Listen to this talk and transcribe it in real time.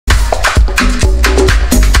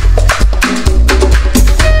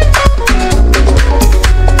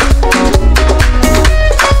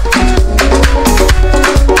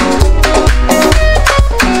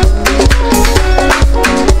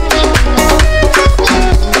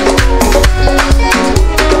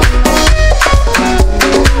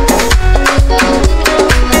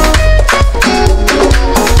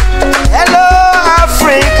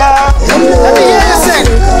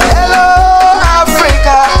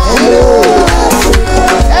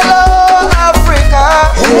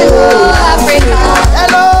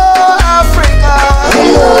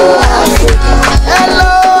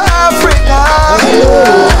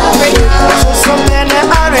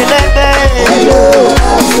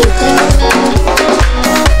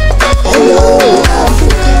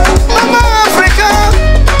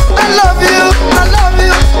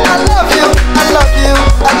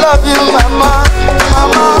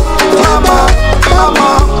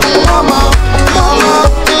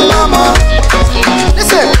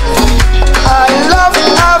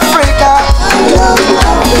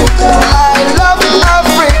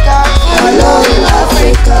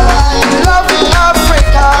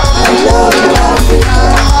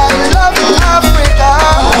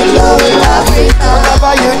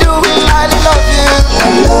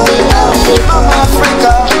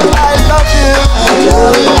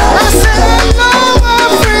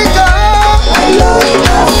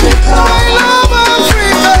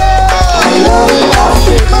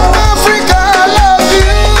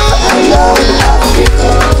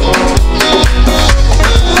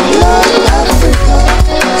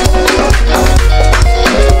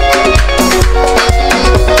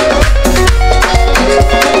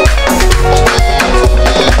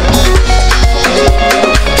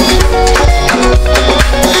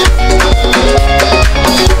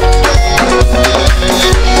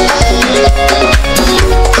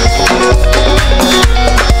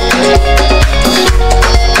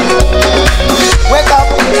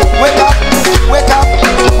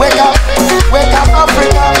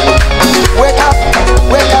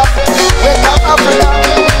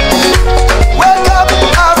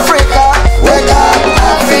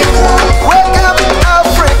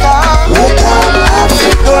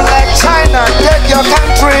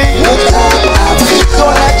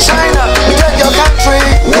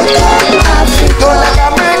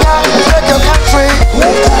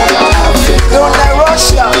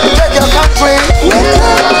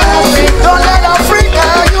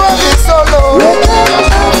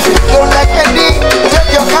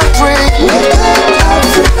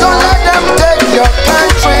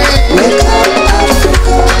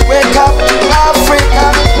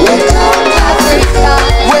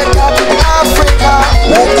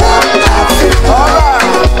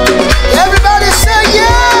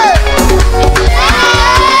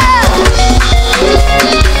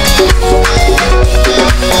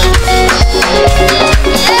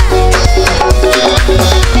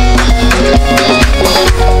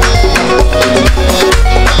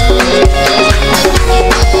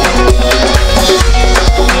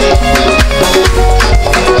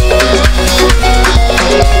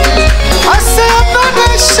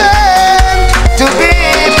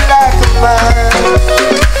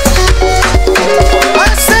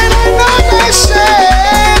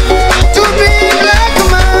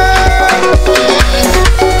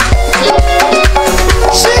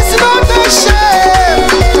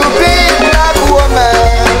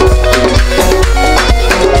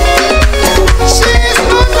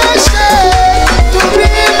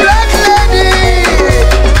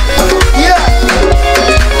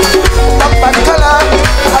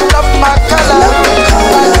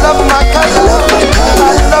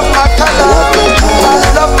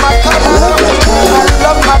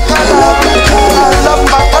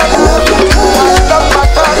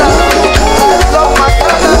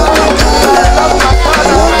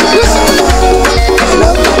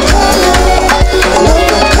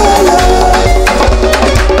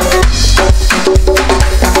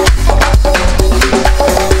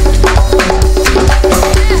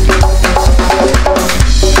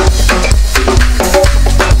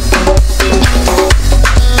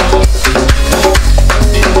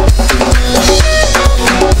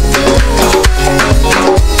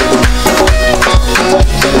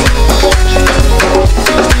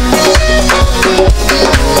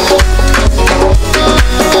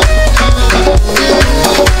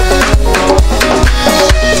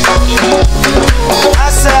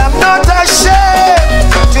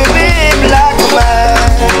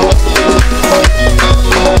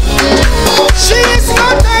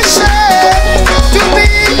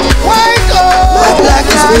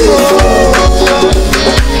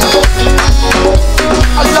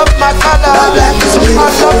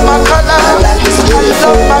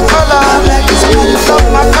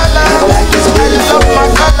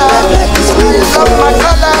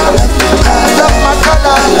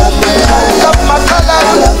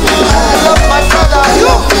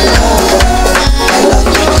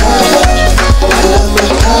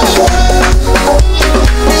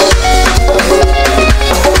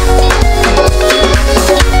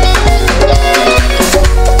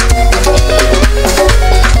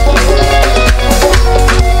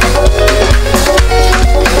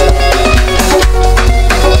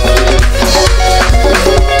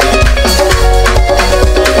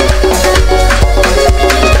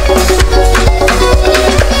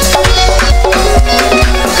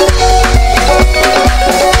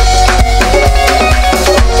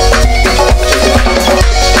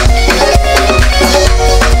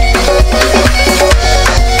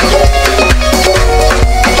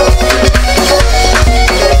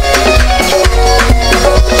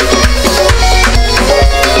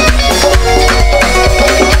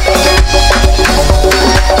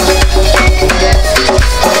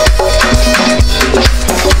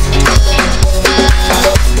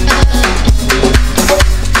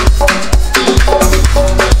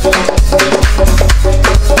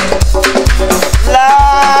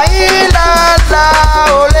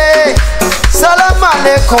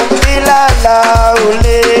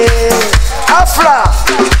Afra,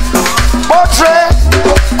 Potre,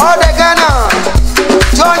 all the Ghana,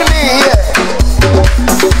 join me here.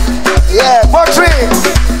 Yeah, Potre.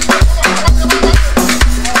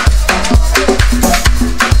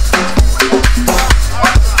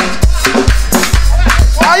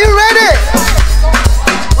 Are you ready?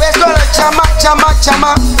 We're gonna chama, chama,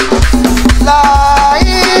 chama. La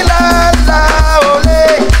ilaha ole.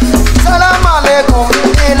 Salam alaikum.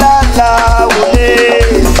 La ole.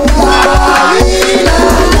 La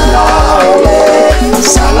ilaha ole.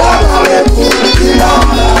 Salam alaikum. La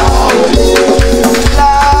ole.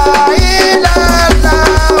 La ilaha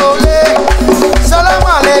ole. Salam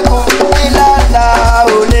alaikum. La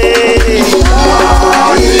ole. La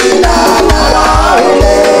ilaha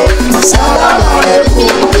ole. Salam alaikum.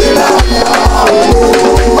 La ole.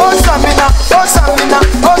 Oh Samina, oh Samina,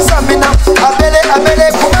 oh Samina. Abele, abele,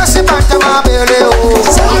 kumasi bantama abele oh.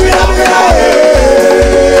 Samina,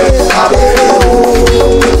 abele oh.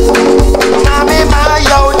 Mami ma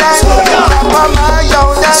yauda, papa ma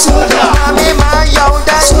yauda, mami ma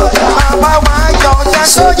yauda, papa ma yauda.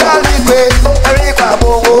 Soja ligwe, erika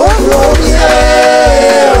bongo. Obrodie,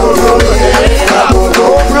 obrodie, erika bongo.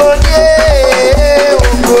 Obrodie,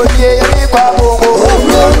 obrodie, erika bongo.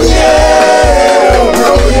 Obrodie,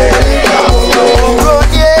 obrodie, erika bongo.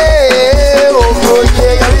 Obrodie,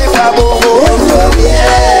 obrodie, erika bongo. Obrodie,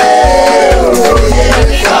 obrodie,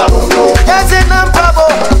 erika bongo. Yes in Nampabo,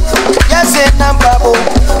 yes in Nampabo.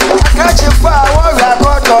 Catch you for our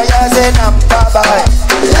record, yes in Nampaba.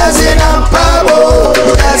 Yes in Nampabo,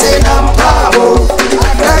 yes in Nampabo.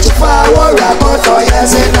 Catch you for our record,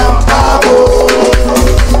 yes in Nampabo.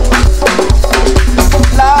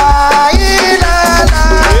 La ilaha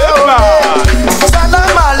illallah.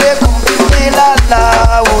 Salam alaikum. La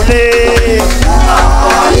ole. La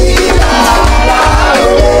ilaha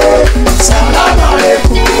illallah. Salam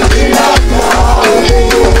alaikum. La ole.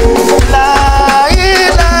 La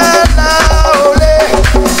ilaha ole.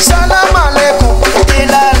 Salam alaikum.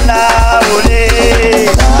 La ole.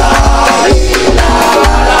 La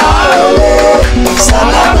ilaha ole.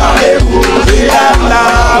 Salam alaikum. La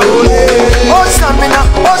ole. Oh Samina,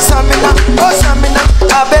 oh Samina, oh Samina.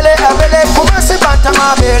 Abele, abele, kumasi bantama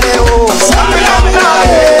abele oh. Samina,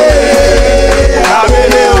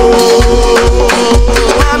 abele oh.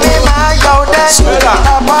 Mami ma yaude,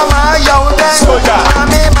 papa ma yaude,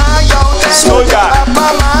 mami ma yaude,